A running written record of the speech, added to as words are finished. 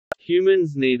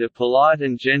Humans need a polite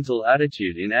and gentle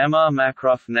attitude in Amar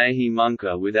Makruf Nahi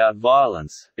Munkar without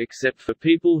violence, except for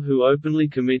people who openly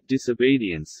commit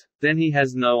disobedience, then he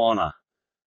has no honor.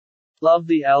 Love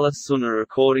the Sunnah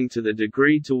according to the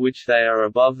degree to which they are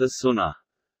above the Sunnah.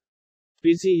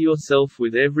 Busy yourself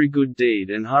with every good deed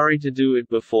and hurry to do it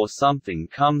before something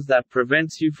comes that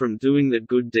prevents you from doing that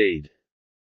good deed.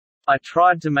 I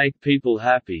tried to make people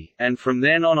happy, and from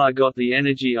then on I got the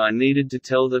energy I needed to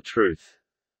tell the truth.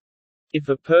 If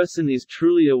a person is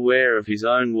truly aware of his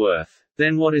own worth,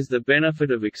 then what is the benefit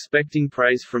of expecting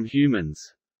praise from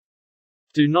humans?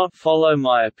 Do not follow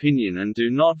my opinion and do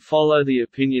not follow the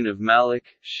opinion of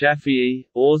Malik, Syafi'I,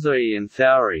 Awza'i and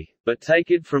Thawri, but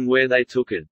take it from where they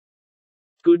took it.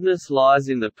 Goodness lies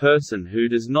in the person who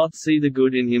does not see the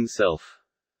good in himself.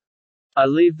 I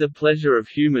leave the pleasure of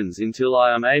humans until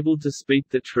I am able to speak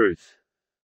the truth.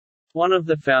 One of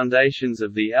the foundations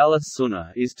of the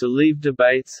Sunnah is to leave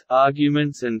debates,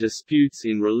 arguments and disputes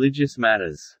in religious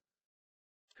matters.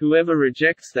 Whoever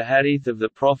rejects the hadith of the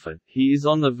Prophet, he is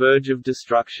on the verge of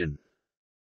destruction.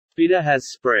 Bid'ah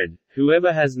has spread.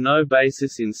 Whoever has no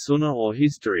basis in Sunnah or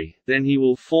history, then he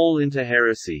will fall into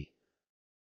heresy.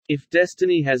 If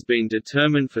destiny has been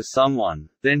determined for someone,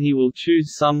 then he will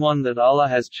choose someone that Allah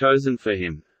has chosen for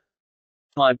him.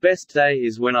 My best day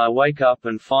is when I wake up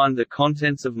and find the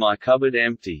contents of my cupboard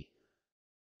empty.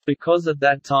 Because at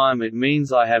that time it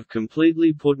means I have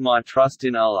completely put my trust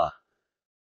in Allah.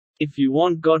 If you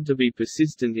want God to be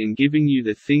persistent in giving you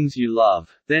the things you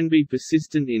love, then be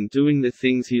persistent in doing the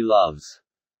things He loves.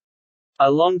 I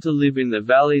long to live in the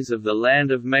valleys of the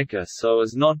land of Mecca so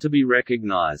as not to be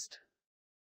recognized.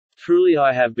 Truly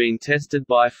I have been tested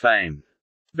by fame.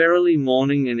 Verily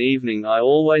morning and evening I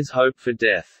always hope for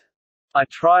death. I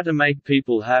try to make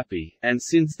people happy, and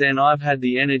since then I've had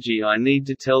the energy I need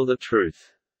to tell the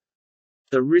truth.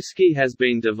 The risky has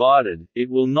been divided, it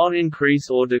will not increase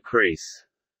or decrease.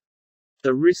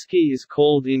 The risky is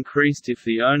called increased if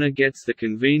the owner gets the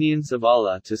convenience of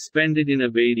Allah to spend it in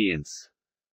obedience.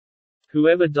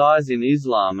 Whoever dies in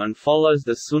Islam and follows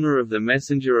the Sunnah of the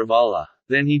Messenger of Allah,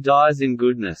 then he dies in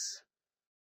goodness.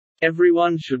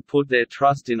 Everyone should put their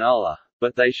trust in Allah,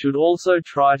 but they should also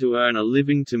try to earn a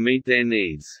living to meet their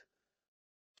needs.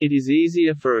 It is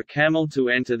easier for a camel to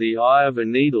enter the eye of a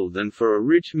needle than for a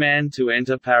rich man to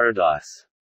enter paradise.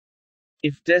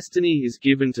 If destiny is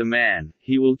given to man,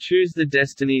 he will choose the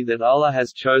destiny that Allah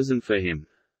has chosen for him.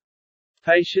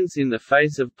 Patience in the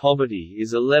face of poverty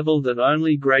is a level that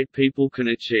only great people can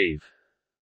achieve.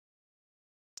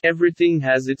 Everything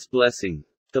has its blessing.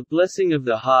 The blessing of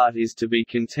the heart is to be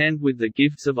content with the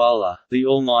gifts of Allah, the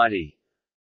Almighty.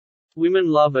 Women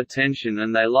love attention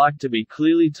and they like to be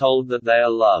clearly told that they are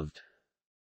loved.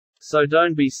 So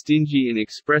don't be stingy in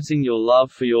expressing your love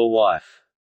for your wife.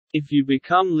 If you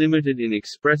become limited in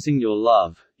expressing your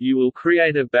love, you will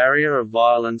create a barrier of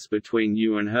violence between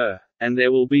you and her, and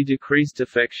there will be decreased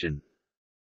affection.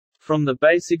 From the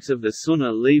basics of the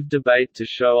Sunnah, leave debate to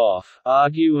show off,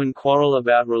 argue and quarrel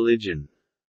about religion.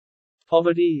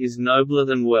 Poverty is nobler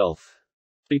than wealth.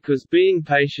 Because being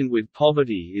patient with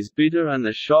poverty is bitter and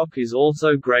the shock is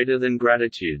also greater than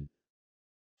gratitude.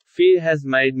 Fear has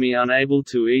made me unable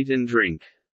to eat and drink.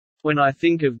 When I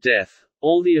think of death,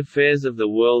 all the affairs of the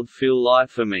world feel light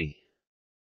for me.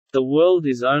 The world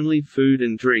is only food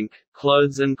and drink,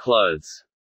 clothes and clothes.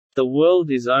 The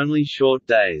world is only short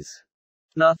days.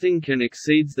 Nothing can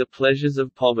exceed the pleasures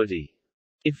of poverty.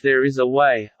 If there is a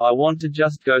way, I want to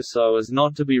just go so as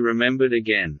not to be remembered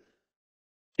again.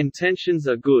 Intentions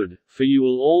are good, for you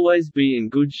will always be in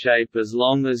good shape as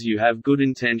long as you have good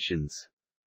intentions.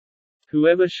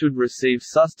 Whoever should receive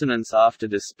sustenance after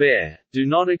despair, do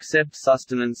not accept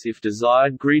sustenance if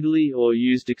desired greedily or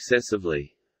used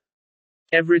excessively.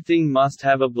 Everything must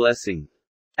have a blessing.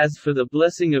 As for the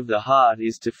blessing of the heart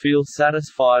is to feel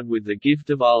satisfied with the gift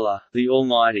of Allah, the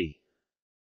Almighty.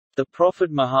 The Prophet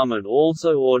Muhammad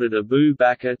also ordered Abu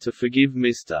Bakr to forgive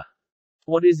Mr.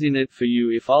 What is in it for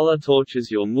you if Allah tortures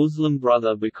your Muslim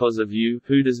brother because of you,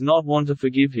 who does not want to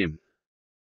forgive him?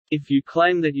 If you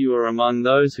claim that you are among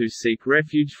those who seek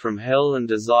refuge from hell and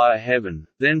desire heaven,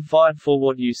 then fight for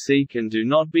what you seek and do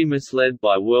not be misled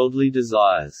by worldly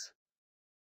desires.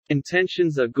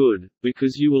 Intentions are good,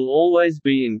 because you will always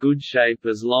be in good shape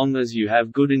as long as you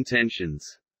have good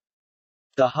intentions.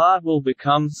 The heart will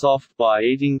become soft by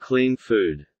eating clean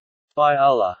food. By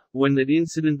Allah, when that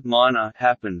incident minor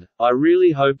happened, I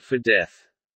really hoped for death.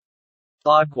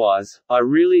 Likewise, I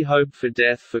really hoped for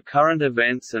death for current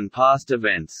events and past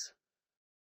events.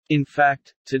 In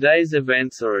fact, today's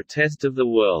events are a test of the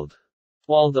world.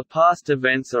 While the past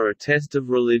events are a test of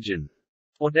religion.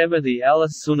 Whatever the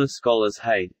al-Sunnah scholars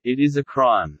hate, it is a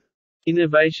crime.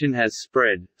 Innovation has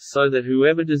spread, so that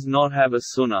whoever does not have a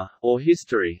sunnah, or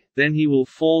history, then he will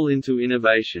fall into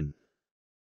innovation.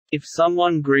 If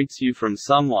someone greets you from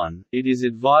someone, it is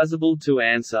advisable to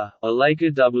answer,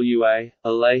 alayka wa,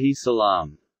 alayhi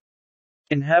salam.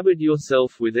 Inhabit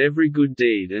yourself with every good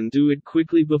deed and do it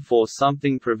quickly before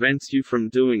something prevents you from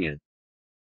doing it.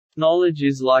 Knowledge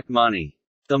is like money.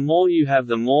 The more you have,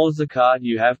 the more zakat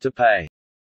you have to pay.